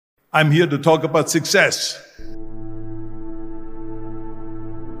I'm here to talk about success.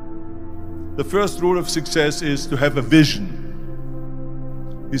 The first rule of success is to have a vision.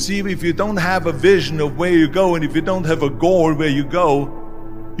 You see, if you don't have a vision of where you go, and if you don't have a goal where you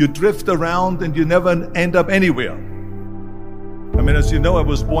go, you drift around and you never end up anywhere. I mean, as you know, I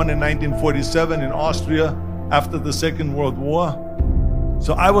was born in 1947 in Austria after the Second World War.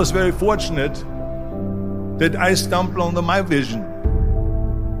 So I was very fortunate that I stumbled onto my vision.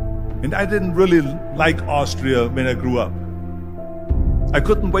 And I didn't really like Austria when I grew up. I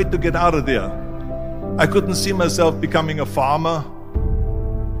couldn't wait to get out of there. I couldn't see myself becoming a farmer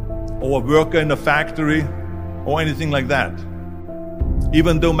or a worker in a factory or anything like that.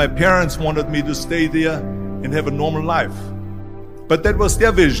 Even though my parents wanted me to stay there and have a normal life. But that was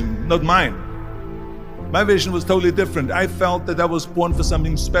their vision, not mine. My vision was totally different. I felt that I was born for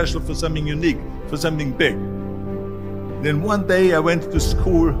something special, for something unique, for something big. Then one day I went to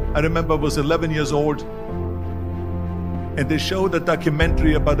school. I remember I was 11 years old, and they showed a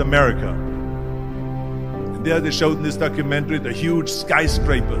documentary about America. And there they showed in this documentary the huge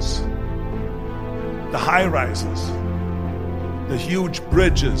skyscrapers, the high-rises, the huge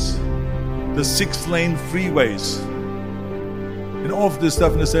bridges, the 6-lane freeways, and all of this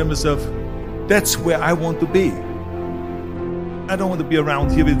stuff. And I said to myself, that's where I want to be. I don't want to be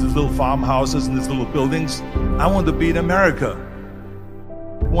around here with these little farmhouses and these little buildings. I want to be in America.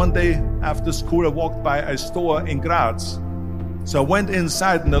 One day after school, I walked by a store in Graz. So I went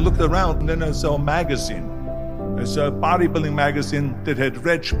inside and I looked around, and then I saw a magazine. I saw a bodybuilding magazine that had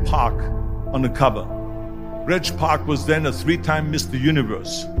Reg Park on the cover. Reg Park was then a 3-time Mr.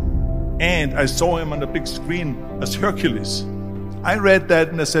 Universe. And I saw him on the big screen as Hercules. I read that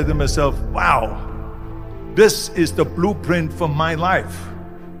and I said to myself, wow, this is the blueprint for my life.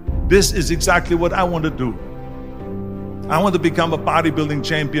 This is exactly what I want to do. I want to become a bodybuilding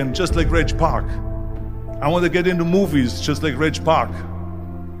champion just like Reg Park. I want to get into movies just like Reg Park.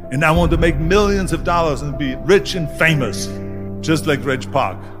 And I want to make millions of dollars and be rich and famous just like Reg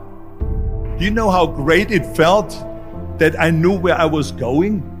Park. Do you know how great it felt that I knew where I was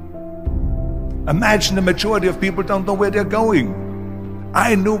going? Imagine the majority of people don't know where they're going.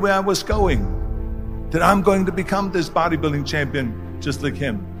 I knew where I was going. That I'm going to become this bodybuilding champion just like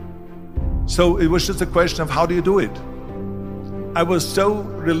him. So it was just a question of how do you do it? I was so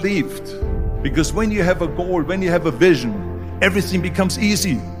relieved because when you have a goal, when you have a vision, everything becomes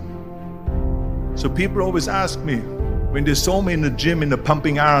easy. So people always ask me, when they saw me in the gym in the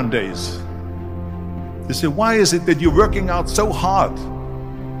pumping iron days, they say, why is it that you're working out so hard?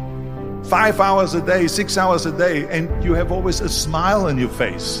 5 hours a day, 6 hours a day, and you have always a smile on your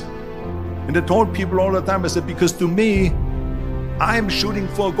face. And I told people all the time, I said, because to me, I'm shooting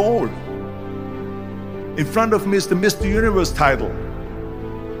for a goal. In front of me is the Mr. Universe title.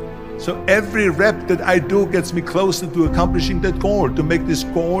 So every rep that I do gets me closer to accomplishing that goal, to make this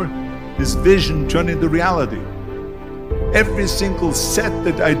goal, this vision turn into reality. Every single set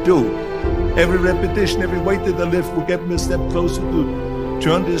that I do, every repetition, every weight that I lift will get me a step closer to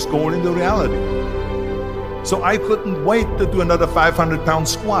turn this goal into reality. So I couldn't wait to do another 500-pound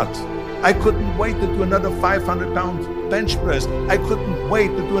squat. I couldn't wait to do another 500-pound bench press. I couldn't wait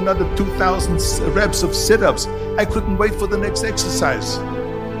to do another 2,000 reps of sit-ups. I couldn't wait for the next exercise.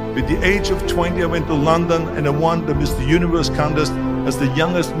 At the age of 20, I went to London and I won the Mr. Universe contest as the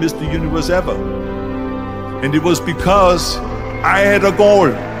youngest Mr. Universe ever. And it was because I had a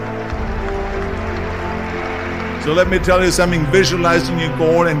goal. So let me tell you something, visualizing your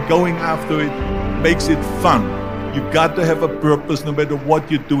goal and going after it makes it fun. You got to have a purpose no matter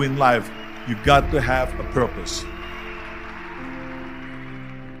what you do in life. You got to have a purpose.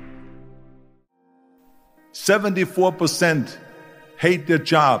 74% hate their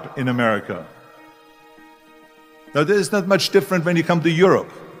job in America. Now, this is not much different when you come to Europe.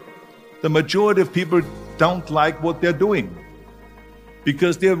 The majority of people don't like what they're doing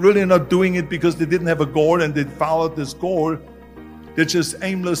because they're really not doing it because they didn't have a goal and they followed this goal. They just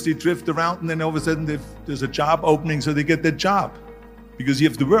aimlessly drift around, and then all of a sudden there's a job opening, so they get that job because you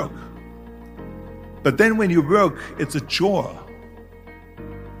have to work. But then when you work, it's a chore.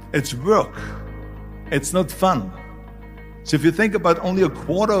 It's work. It's not fun. So if you think about only a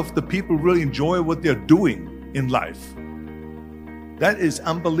quarter of the people really enjoy what they're doing in life, that is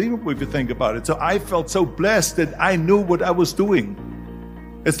unbelievable if you think about it. So I felt so blessed that I knew what I was doing.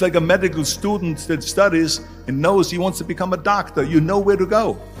 It's like a medical student that studies and knows he wants to become a doctor. You know where to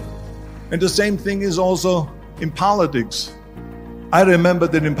go. And the same thing is also in politics. I remember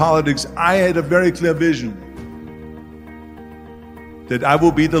that in politics, I had a very clear vision that I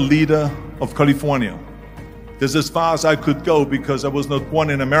will be the leader of California. That's as far as I could go because I was not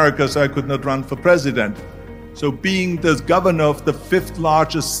born in America, so I could not run for president. So being the governor of the fifth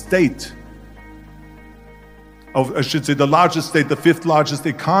largest state, the largest state, the fifth largest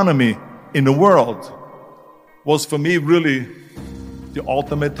economy in the world, was for me really the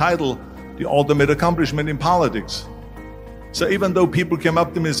ultimate title, the ultimate accomplishment in politics. So even though people came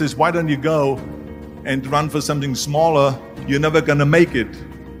up to me and says, why don't you go and run for something smaller, you're never gonna make it.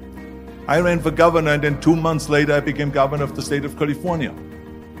 I ran for governor, and then 2 months later I became governor of the state of California.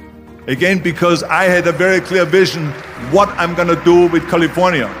 Again, because I had a very clear vision what I'm gonna do with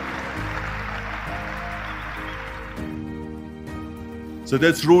California. So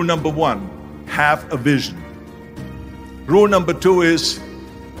that's rule number one, have a vision. Rule number two is,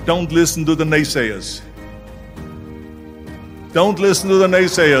 don't listen to the naysayers. Don't listen to the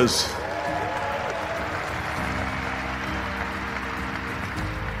naysayers.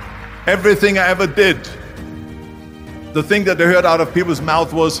 Everything I ever did, the thing that I heard out of people's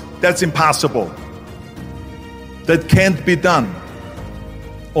mouth was, that's impossible. That can't be done.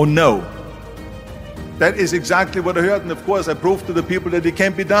 Or no. That is exactly what I heard, and of course I proved to the people that it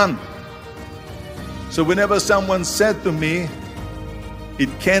can't be done. So whenever someone said to me, it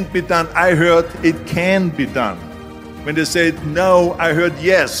can't be done, I heard, it can be done. When they said no, I heard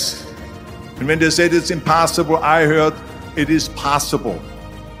yes. And when they said it's impossible, I heard it is possible.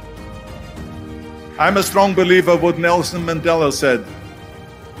 I'm a strong believer of what Nelson Mandela said,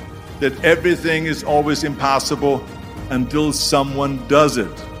 that everything is always impossible until someone does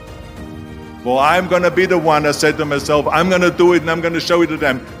it. Well, I'm going to be the one, I said to myself, I'm going to do it and I'm going to show it to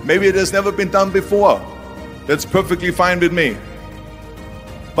them. Maybe it has never been done before. That's perfectly fine with me.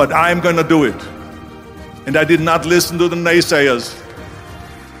 But I'm going to do it. And I did not listen to the naysayers.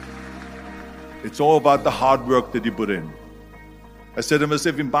 It's all about the hard work that you put in. I said to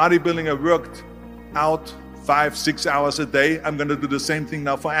myself, in bodybuilding I worked out 5-6 hours a day. I'm going to do the same thing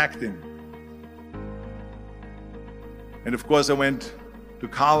now for acting. And of course I went to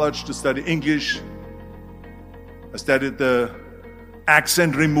college to study English. I studied the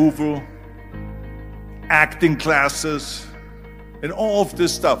accent removal, acting classes, and all of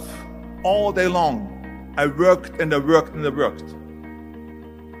this stuff all day long. I worked and I worked and I worked.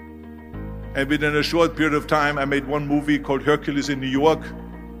 And within a short period of time, I made one movie called Hercules in New York,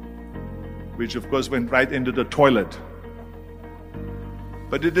 which of course went right into the toilet.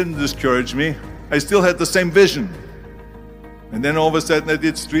 But it didn't discourage me. I still had the same vision. And then all of a sudden I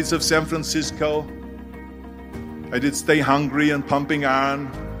did Streets of San Francisco. I did Stay Hungry and Pumping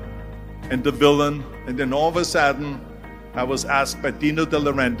Iron and The Villain. And then all of a sudden I was asked by Dino De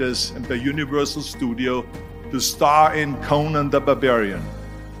Laurentiis and by Universal Studio to star in Conan the Barbarian.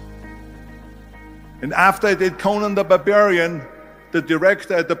 And after I did Conan the Barbarian, the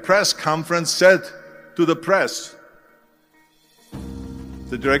director at the press conference said to the press,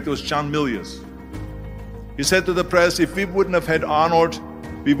 the director was John Milius. He said to the press, if we wouldn't have had Arnold,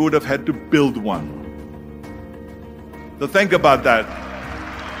 we would have had to build one. So think about that.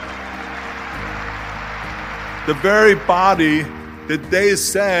 The very body that they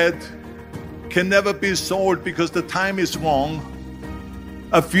said can never be sold because the time is wrong.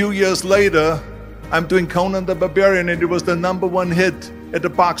 A few years later, I'm doing Conan the Barbarian, and it was the #1 hit at the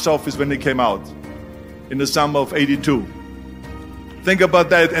box office when it came out in the summer of '82. Think about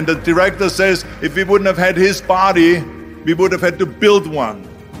that. And the director says, if we wouldn't have had his body, we would have had to build one.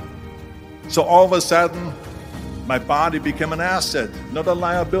 So all of a sudden, my body became an asset, not a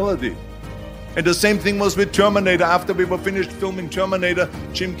liability. And the same thing was with Terminator. After we were finished filming Terminator,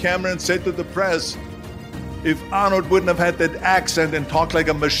 Jim Cameron said to the press, if Arnold wouldn't have had that accent and talked like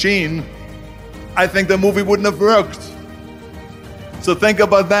a machine, I think the movie wouldn't have worked. So think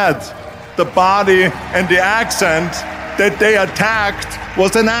about that. The body and the accent that they attacked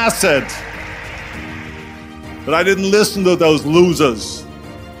was an asset. But I didn't listen to those losers.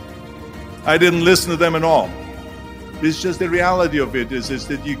 I didn't listen to them at all. It's just the reality of it is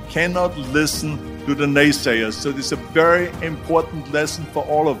that you cannot listen to the naysayers. So this is a very important lesson for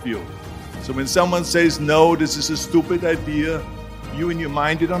all of you. So when someone says, no, this is a stupid idea, you in your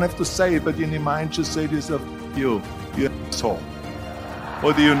mind, you don't have to say it, but in your mind just say this of you asshole.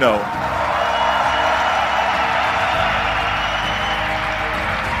 What do you know?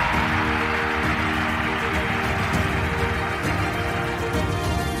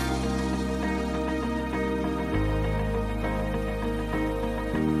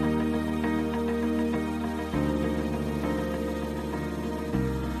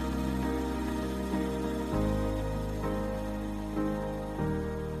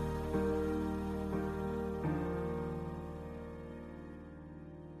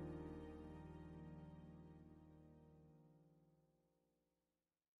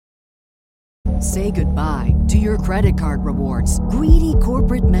 Say goodbye to your credit card rewards. Greedy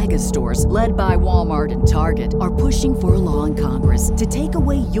corporate mega stores, led by Walmart and Target, are pushing for a law in Congress to take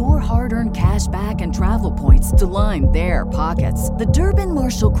away your hard-earned cash back and travel points to line their pockets. The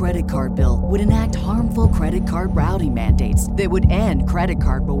Durbin-Marshall credit card bill would enact harmful credit card routing mandates that would end credit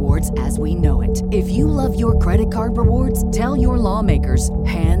card rewards as we know it. If you love your credit card rewards, tell your lawmakers,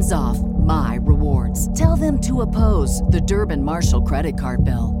 hands off my rewards. Tell them to oppose the Durbin-Marshall credit card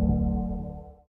bill.